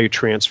 here's how you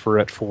transfer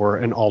it for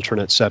an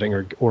alternate setting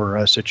or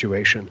a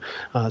situation.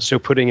 So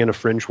putting in a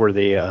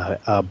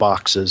Fringeworthy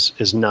box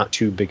is not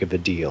too big of a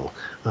deal,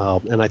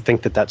 and I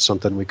think that's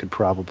something we could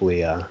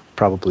probably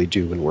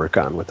do and work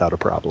on without a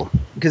problem.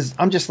 Because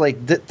I'm just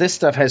like, this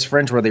stuff has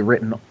Fringeworthy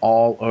written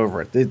all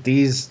over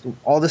it.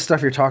 All this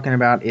stuff you're talking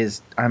about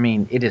is,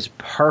 it is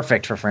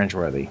perfect for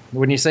Fringeworthy.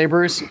 Wouldn't you say,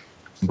 Bruce?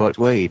 But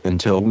wait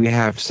until we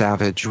have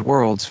Savage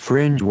Worlds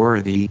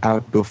Fringeworthy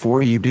out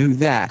before you do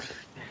that.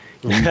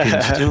 You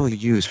can still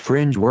use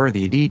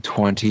Fringeworthy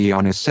D20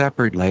 on a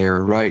separate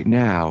layer right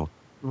now.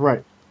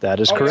 Right.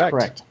 That is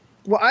correct.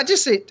 Well, I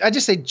just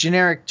say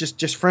generic, just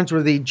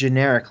Fringeworthy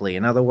generically.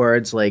 In other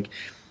words, like,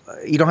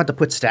 you don't have to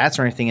put stats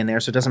or anything in there,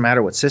 so it doesn't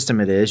matter what system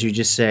it is. You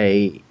just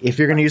say, if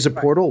you're going to use a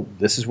portal,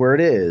 this is where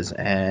it is.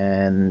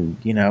 And,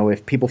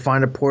 if people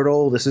find a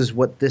portal, this is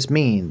what this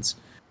means.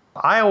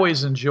 I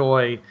always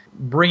enjoy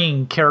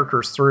bringing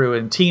characters through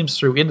and teams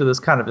through into this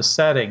kind of a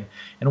setting.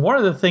 And one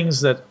of the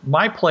things that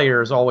my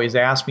players always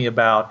ask me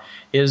about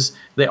is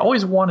they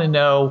always want to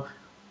know,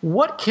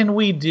 what can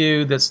we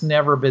do that's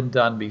never been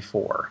done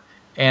before?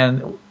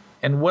 And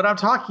what I'm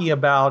talking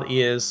about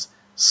is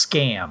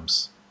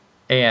scams.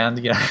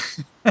 And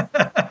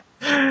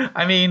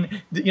I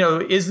mean,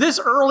 is this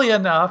early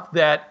enough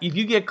that if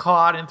you get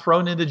caught and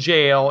thrown into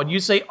jail and you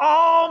say,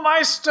 "Oh,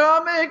 my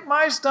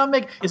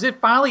stomach," is it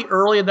finally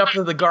early enough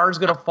that the guard's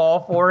going to fall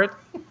for it?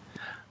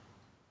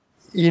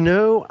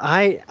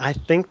 I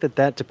think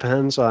that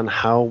depends on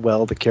how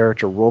well the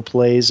character role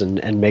plays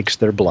and makes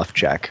their bluff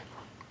check.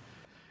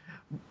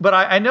 But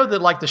I know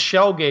that like the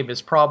shell game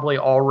is probably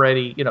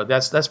already,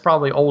 that's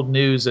probably old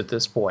news at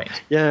this point.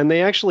 Yeah, and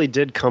they actually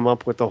did come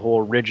up with the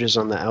whole ridges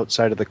on the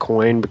outside of the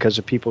coin because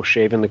of people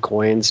shaving the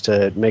coins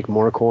to make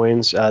more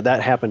coins.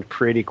 That happened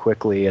pretty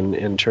quickly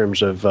in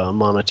terms of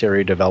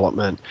monetary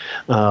development.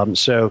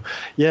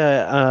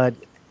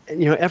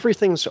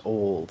 Everything's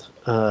old.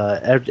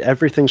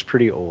 Everything's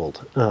pretty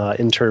old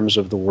in terms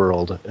of the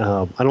world.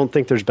 I don't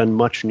think there's been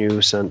much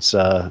new since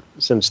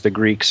the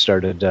Greeks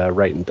started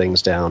writing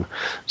things down.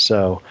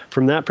 So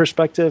from that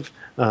perspective,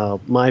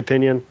 my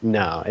opinion,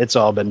 no, it's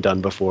all been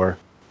done before.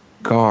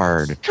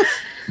 Guard,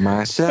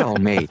 my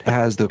cellmate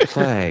has the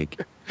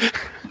plague.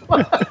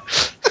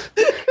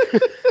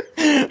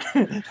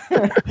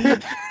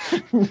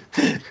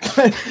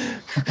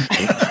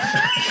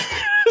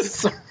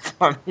 So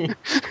funny.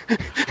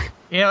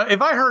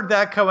 If I heard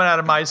that coming out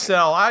of my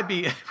cell, I'd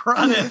be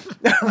running.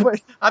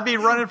 I'd be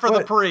running for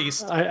the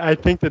priest. I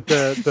think that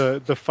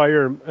the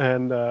fire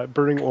and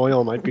burning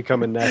oil might be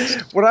coming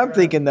next. What I'm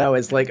thinking, though,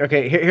 is like,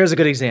 okay, here's a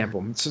good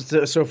example.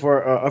 So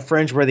for a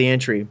fringe-worthy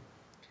entry,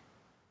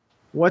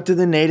 what do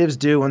the natives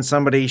do when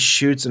somebody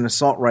shoots an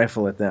assault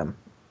rifle at them?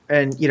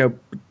 And,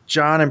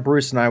 John and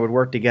Bruce and I would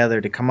work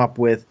together to come up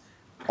with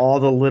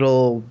all the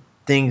little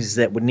things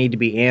that would need to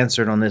be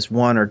answered on this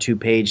 1 or 2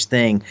 page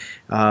thing.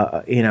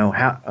 How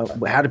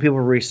do people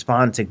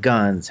respond to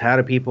guns? How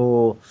do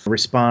people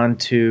respond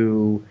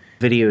to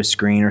video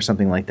screen or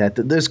something like that?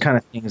 Those kind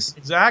of things.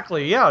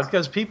 Exactly. Yeah,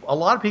 because a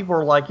lot of people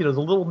are like, the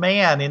little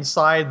man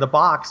inside the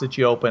box that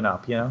you open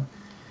up.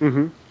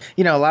 Mm-hmm.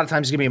 A lot of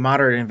times it's gonna be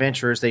moderate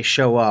adventurers. They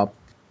show up.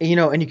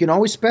 And you can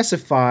always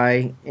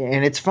specify,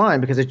 and it's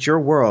fine because it's your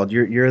world.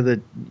 You're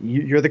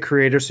the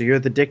creator, so you're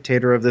the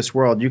dictator of this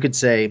world. You could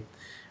say,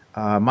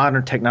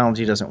 modern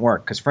technology doesn't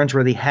work because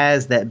Fringeworthy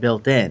has that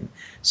built in.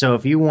 So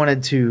if you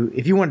wanted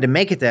to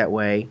make it that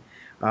way,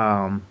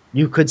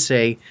 you could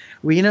say,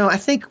 well, I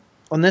think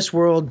on this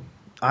world,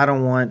 I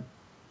don't want,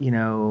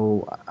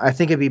 I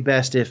think it'd be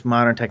best if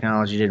modern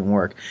technology didn't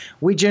work.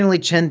 We generally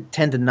tend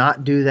to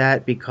not do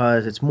that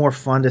because it's more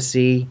fun to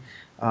see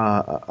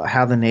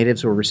how the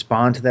natives will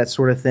respond to that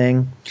sort of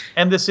thing.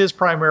 And this is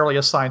primarily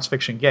a science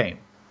fiction game,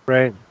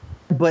 right?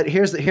 But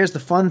here's the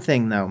fun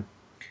thing, though.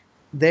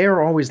 They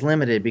are always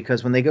limited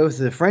because when they go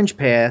through the fringe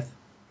path,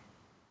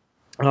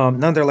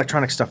 none of their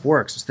electronic stuff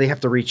works. So they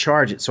have to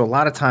recharge it. So a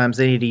lot of times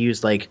they need to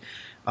use like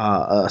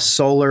a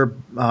solar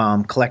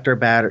collector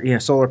battery,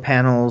 solar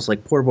panels,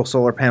 like portable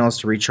solar panels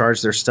to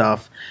recharge their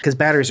stuff because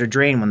batteries are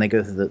drained when they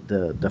go through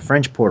the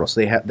fringe portal.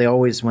 So they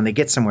always, when they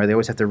get somewhere, they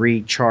always have to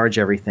recharge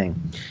everything.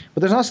 But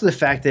there's also the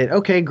fact that,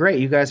 okay, great,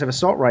 you guys have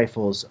assault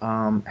rifles.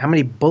 How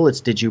many bullets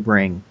did you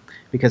bring?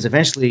 Because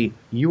eventually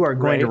you are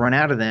going to run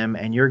out of them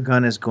and your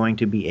gun is going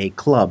to be a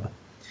club.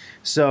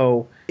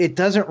 So it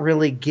doesn't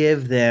really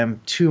give them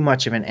too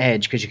much of an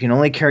edge because you can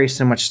only carry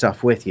so much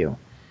stuff with you.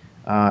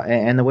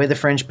 And the way the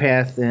fringe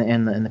path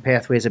and the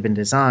pathways have been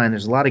designed,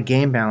 there's a lot of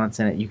game balance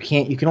in it. You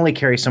can only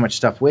carry so much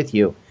stuff with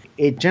you.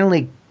 It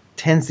generally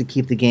tends to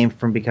keep the game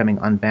from becoming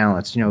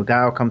unbalanced. A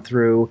guy will come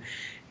through,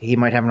 he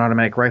might have an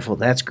automatic rifle.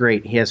 That's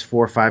great. He has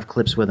 4 or 5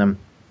 clips with him.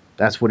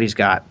 That's what he's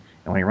got.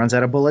 And when he runs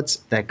out of bullets,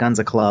 that gun's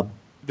a club.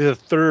 The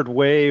third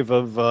wave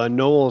of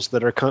gnolls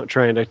that are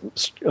trying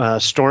to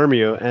storm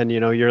you, and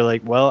you're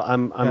like, well,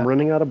 I'm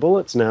running out of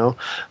bullets now,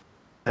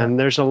 and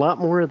there's a lot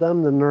more of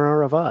them than there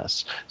are of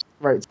us.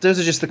 Right. Those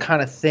are just the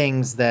kind of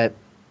things that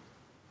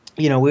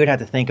we would have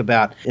to think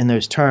about in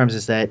those terms.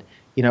 Is that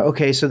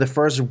okay, so the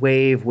first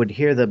wave would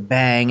hear the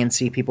bang and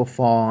see people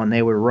fall and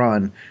they would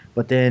run,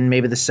 but then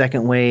maybe the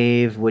second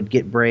wave would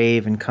get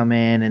brave and come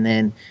in, and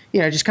then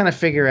just kind of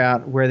figure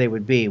out where they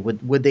would be.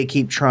 Would they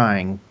keep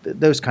trying?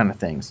 Those kind of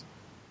things.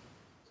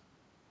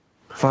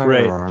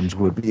 Firearms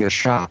would be a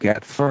shock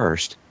at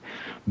first,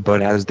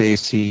 but as they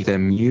see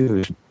them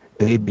used,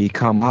 they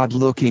become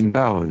odd-looking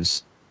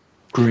bows.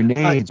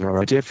 Grenades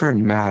are a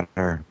different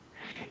matter.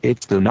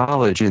 It's the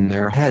knowledge in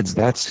their heads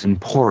that's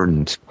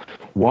important.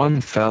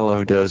 One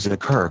fellow does a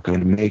Kirk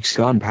and makes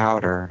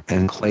gunpowder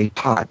and clay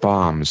pot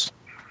bombs.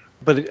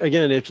 But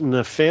again, it's in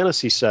the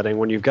fantasy setting,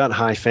 when you've got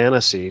high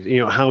fantasy,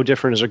 how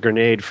different is a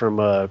grenade from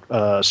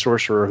a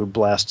sorcerer who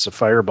blasts a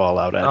fireball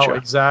out at you? Oh,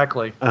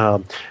 exactly.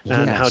 And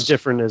Yes. how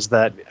different is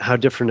that? How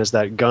different is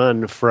that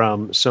gun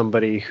from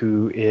somebody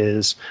who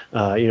is,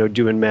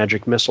 doing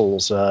magic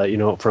missiles,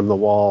 from the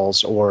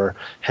walls, or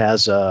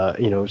has,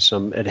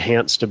 some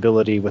enhanced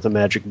ability with a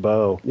magic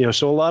bow?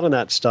 So a lot of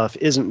that stuff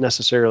isn't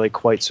necessarily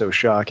quite so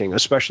shocking,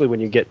 especially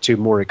when you get to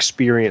more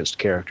experienced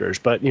characters.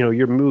 But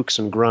your mooks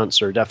and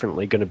grunts are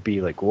definitely going to be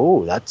like,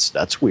 whoa,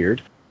 that's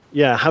weird.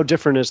 Yeah, how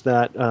different is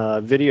that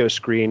video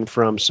screen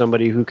from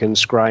somebody who can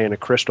scry in a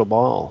crystal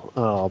ball?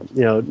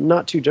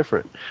 Not too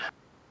different.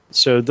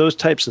 So those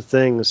types of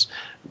things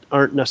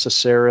aren't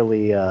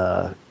necessarily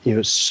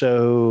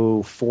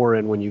so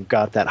foreign when you've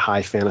got that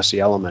high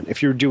fantasy element.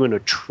 If you're doing a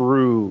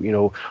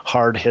true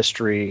hard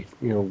history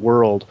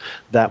world,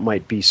 that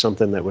might be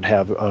something that would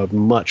have a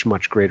much,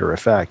 much greater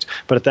effect.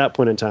 But at that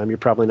point in time, you're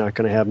probably not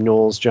going to have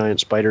gnolls, giant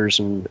spiders,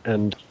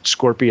 and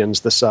scorpions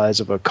the size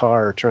of a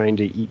car trying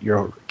to eat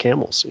your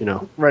camels.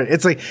 Right.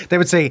 It's like they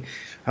would say,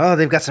 "Oh,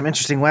 they've got some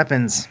interesting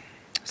weapons.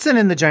 Send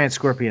in the giant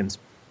scorpions."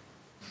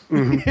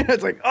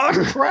 It's like,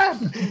 oh crap,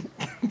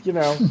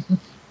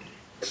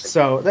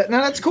 So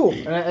that's cool,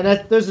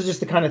 and those are just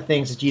the kind of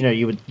things that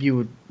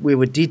we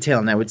would detail,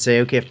 and I would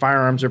say, okay, if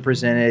firearms are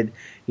presented,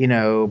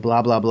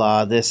 blah blah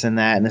blah, this and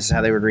that, and this is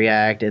how they would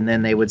react, and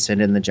then they would send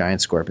in the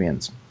giant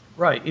scorpions.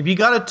 Right. If you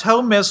got a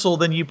tow missile,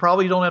 then you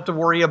probably don't have to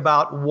worry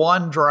about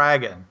one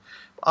dragon.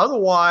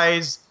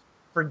 Otherwise,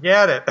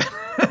 forget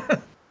it.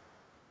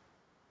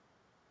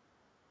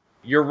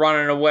 You're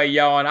running away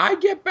yelling, "I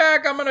get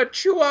back, I'm going to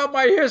chew out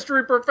my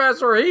history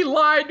professor. He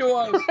lied to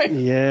us."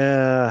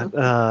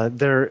 Yeah,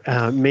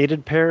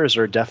 mated pairs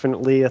are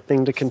definitely a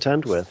thing to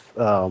contend with.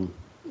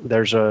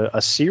 There's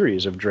a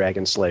series of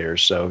dragon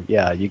slayers, so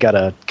yeah, you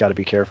gotta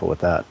be careful with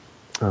that,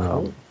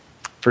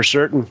 for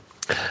certain.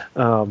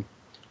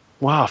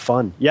 Wow,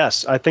 fun.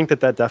 Yes, I think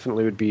that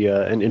definitely would be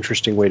an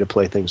interesting way to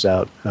play things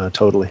out.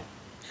 Totally.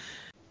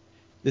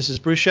 This is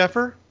Bruce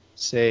Sheffer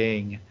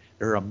saying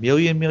there are a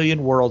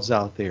million worlds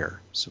out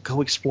there, so go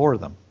explore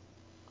them.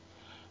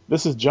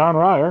 This is John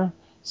Ryer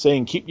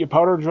saying keep your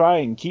powder dry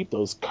and keep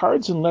those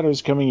cards and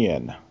letters coming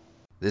in.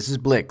 This is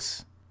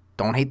Blix.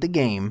 Don't hate the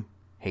game,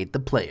 hate the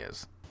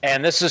players.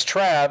 And this is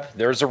Trav.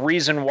 There's a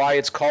reason why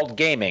it's called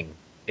gaming.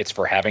 It's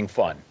for having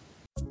fun.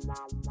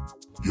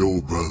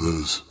 Yo,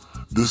 brothers,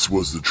 this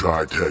was the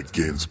TriTac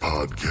Games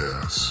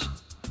Podcast.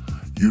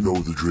 You know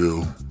the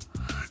drill.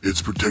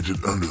 It's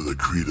protected under the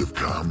Creative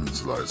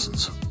Commons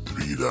License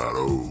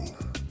 3.0.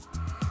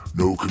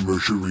 No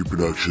commercial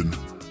reproduction,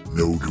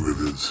 no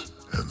derivatives,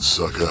 and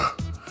sucker,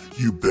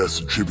 you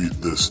best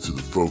attribute this to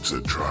the folks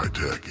at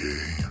TriTac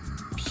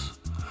Games.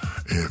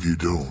 And if you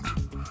don't,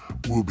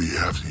 we'll be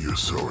after your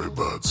sorry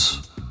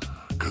butts,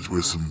 'cause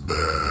we're some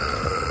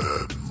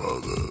bad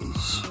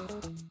mothers.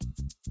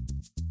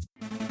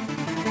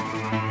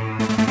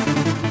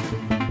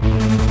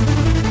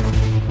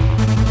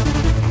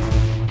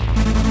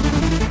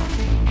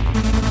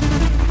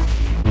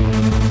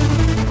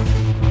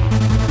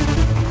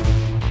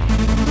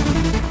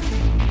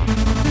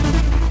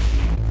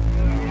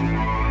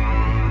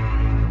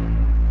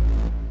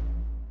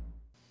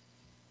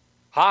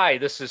 Hi,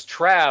 this is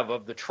Trav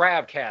of the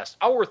Travcast,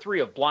 Hour 3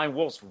 of Blind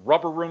Wolf's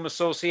Rubber Room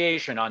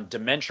Association on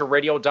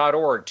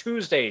DementiaRadio.org,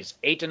 Tuesdays,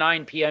 8 to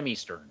 9 p.m.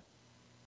 Eastern.